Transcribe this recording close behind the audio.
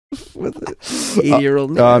with an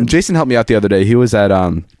 80-year-old man. Jason helped me out the other day. He was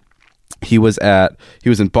in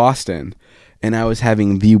Boston, and I was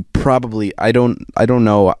having the probably I don't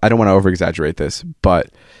know, I don't want to over exaggerate this,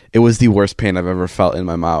 but it was the worst pain I've ever felt in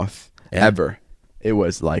my mouth ever. It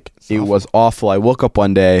was like it was awful. I woke up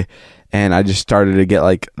one day and I just started to get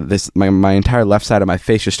like this. My entire left side of my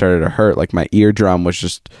face just started to hurt. Like my eardrum was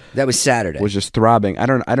just. That was Saturday. Was just throbbing. I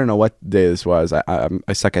don't know what day this was. I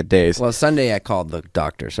suck at days. Well, Sunday I called the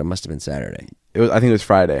doctor, so it must have been Saturday. I think it was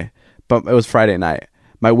Friday, but it was Friday night.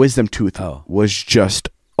 My wisdom tooth was just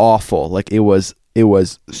awful. Like it was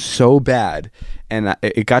so bad. And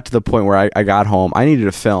it got to the point where I got home. I needed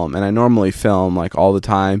to film, and I normally film like all the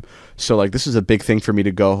time. So like this was a big thing for me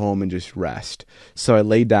to go home and just rest. So I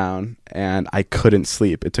laid down and I couldn't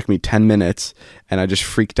sleep. It took me 10 minutes and I just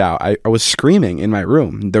freaked out. I was screaming in my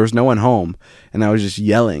room. There was no one home, and I was just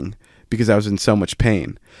yelling because I was in so much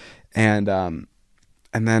pain. And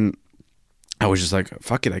then I was just like,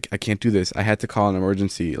 fuck it, I can't do this. I had to call an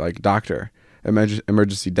emergency doctor.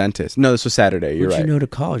 Emergency dentist. No, this was Saturday. You're right. What'd you know to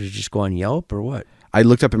call? Did you just go on Yelp or what? I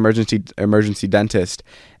looked up emergency dentist,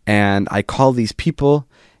 and I called these people,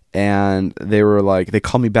 and they were like, they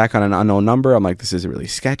called me back on an unknown number. I'm like, this is really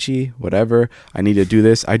sketchy. Whatever. I need to do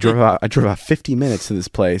this. I drove out 50 minutes to this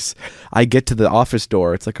place. I get to the office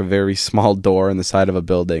door. It's like a very small door in the side of a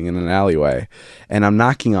building in an alleyway, and I'm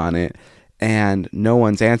knocking on it. And no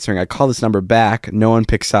one's answering. I call this number back. No one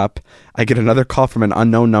picks up. I get another call from an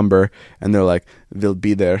unknown number, and they're like, they'll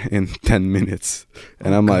be there in 10 minutes.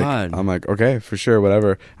 And I'm like, okay, for sure,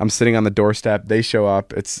 whatever. I'm sitting on the doorstep. They show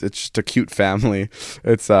up. It's just a cute family.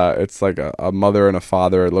 It's like a mother and a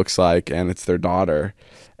father, it looks like, and it's their daughter.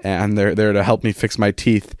 And they're there to help me fix my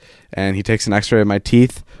teeth. And he takes an x-ray of my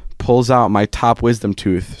teeth, pulls out my top wisdom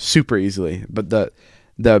tooth super easily. But the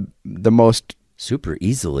most... Super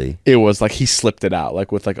easily. It was like he slipped it out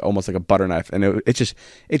with almost like a butter knife, and it just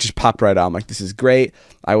popped right out. I'm like, this is great.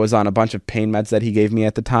 I was on a bunch of pain meds that he gave me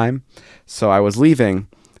at the time, so I was leaving,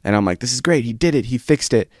 and I'm like, this is great. He did it. He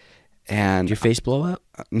fixed it. And did your face blow up?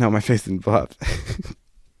 No, my face didn't blow up.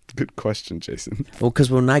 Good question, Jason. Well, because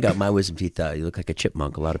when I got my wisdom teeth out, you look like a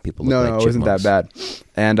chipmunk. A lot of people look like chipmunks. No, it wasn't that bad.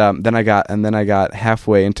 And then I got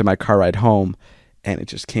halfway into my car ride home, and it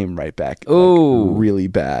just came right back. Really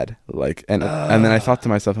bad. And then I thought to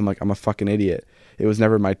myself, I'm like, I'm a fucking idiot. It was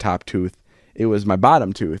never my top tooth. It was my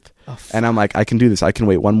bottom tooth. And I'm like, I can do this. I can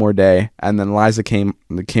wait one more day. And then Liza came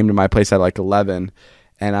to my place at 11,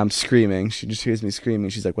 and I'm screaming. She just hears me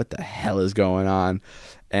screaming. She's like, what the hell is going on?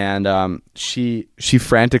 And she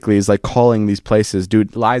frantically is calling these places.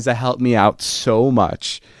 Dude, Liza helped me out so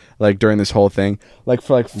much. During this whole thing,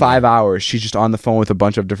 for 5 hours, she's just on the phone with a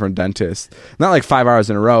bunch of different dentists. Not 5 hours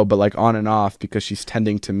in a row, but on and off, because she's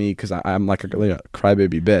tending to me, because I'm like a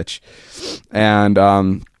crybaby bitch. And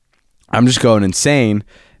I'm just going insane.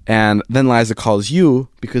 And then Liza calls you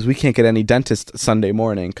because we can't get any dentist Sunday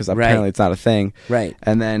morning because apparently it's not a thing. Right.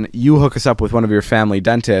 And then you hook us up with one of your family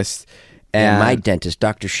dentists. And my dentist,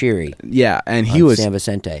 Dr. Sherry. Yeah, and he was San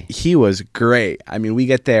Vicente. He was great. I mean, we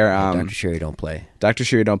get there. Dr. Sherry don't play. Dr.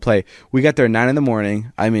 Sherry don't play. We got there at 9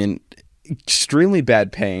 a.m. I mean, extremely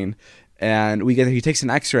bad pain. And we get there. He takes an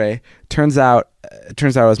X-ray. Turns out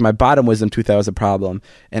it was my bottom wisdom tooth that was a problem,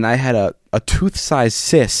 and I had a tooth-sized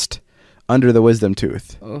cyst under the wisdom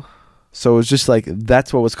tooth. Oh. So it was just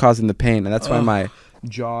that's what was causing the pain, and that's why my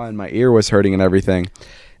jaw and my ear was hurting and everything.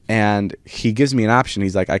 And he gives me an option.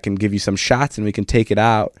 He's like, I can give you some shots and we can take it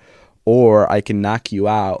out, or I can knock you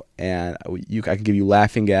out and I can give you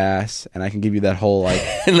laughing gas, and I can give you that whole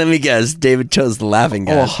And let me guess, David chose the laughing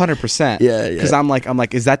gas. 100%. Yeah. Because I'm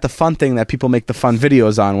like, is that the fun thing that people make the fun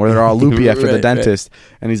videos on, where they're all loopy after the dentist?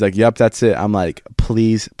 Right. And he's like, yep, that's it. I'm like,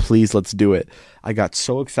 please, let's do it. I got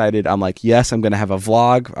so excited. I'm like, yes, I'm gonna have a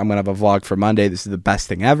vlog. I'm gonna have a vlog for Monday. This is the best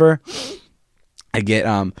thing ever.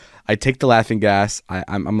 I take the laughing gas.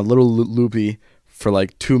 I'm a little loopy for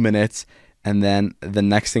 2 minutes, and then the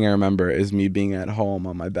next thing I remember is me being at home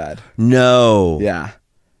on my bed. No. Yeah,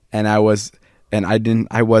 and I wasn't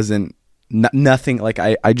nothing.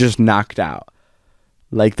 I just knocked out.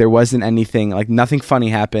 There wasn't anything. Nothing funny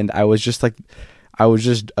happened. I was just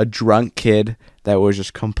a drunk kid that was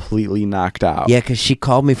just completely knocked out. Yeah, because she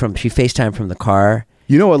FaceTimed from the car.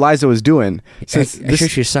 You know what Liza was doing? I'm sure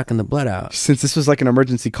she was sucking the blood out. Since this was an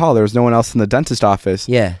emergency call, there was no one else in the dentist office.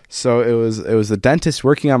 Yeah. So it was the dentist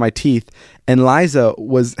working on my teeth, and Liza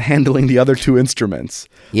was handling the other two instruments.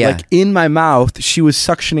 Yeah. In my mouth, she was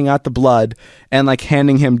suctioning out the blood and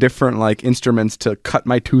handing him different instruments to cut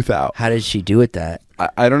my tooth out. How did she do it that?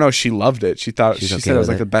 I don't know. She loved it. She said it was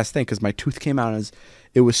the best thing, because my tooth came out and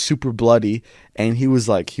it was super bloody, and he was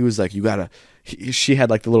like, you gotta she had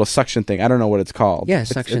like the little suction thing. I don't know what it's called. Yeah,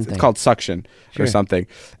 suction thing. It's called suction Sure. or something.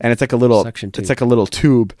 And it's like a little Suction tube. it's like a little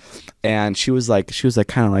tube. And she was like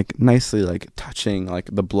kind of like nicely like touching like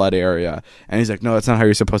the blood area. And he's like, no, that's not how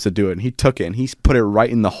you're supposed to do it. And he took it and he put it right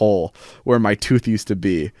in the hole where my tooth used to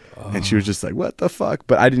be. And she was just like, what the fuck?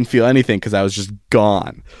 But I didn't feel anything because I was just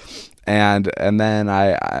gone. And then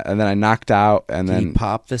I knocked out, and Did then you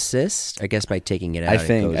pop the cyst? I guess by taking it out. I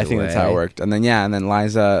think that's how it worked. And then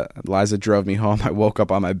Liza drove me home. I woke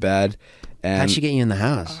up on my bed. And how'd she get you in the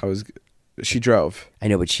house? She drove. I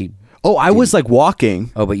know, but she. Oh, I was like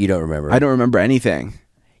walking. Oh, but you don't remember. I don't remember anything.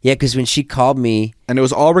 Yeah, because when she called me, And it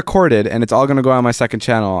was all recorded, and it's all gonna go on my second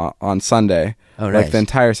channel on Sunday. Oh, Like nice. the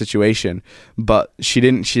entire situation. But she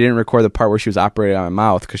didn't record the part where she was operating on my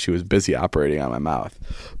mouth because she was busy operating on my mouth.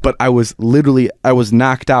 But I was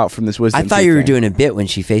knocked out from this wisdom. I thought you were thing. doing a bit when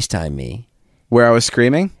she FaceTimed me. Where I was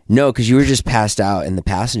screaming? No, because you were just passed out in the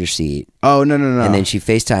passenger seat, Oh no. and then she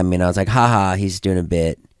FaceTimed me, and I was like, haha, he's doing a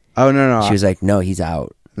bit. Oh no. She was like, no, he's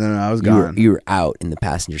out. No, I was gone. You were out in the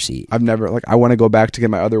passenger seat. I've never I want to go back to get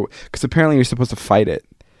my other, because apparently you're supposed to fight it.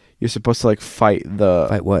 You're supposed to like fight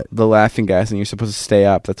what? the laughing gas, and you're supposed to stay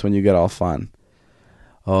up. That's when you get all fun.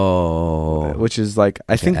 Oh, Which is like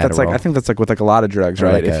I think Adderall. that's like with like a lot of drugs, Or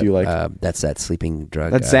right? like If you like that's that sleeping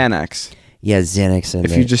drug. that's Xanax. Yeah, Xanax. And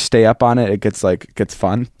If you just stay up on it, it gets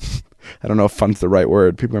fun. I don't know if fun's the right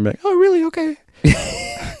word. People are like, oh really? Okay.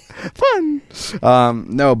 Fun.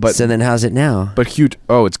 No, but so then how's it now? but huge.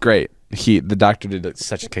 Oh, it's great. The doctor did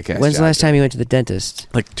such a kick-ass When's the job. last time you went to the dentist?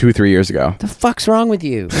 Like 2-3 years ago. The fuck's wrong with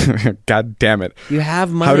you? God damn it. You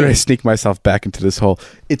have money. How did I sneak myself back into this hole?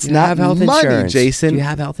 It's You not have health money, insurance. Jason. Do you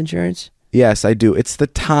have health insurance? Yes, I do. It's the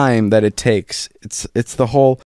time that it takes. It's the whole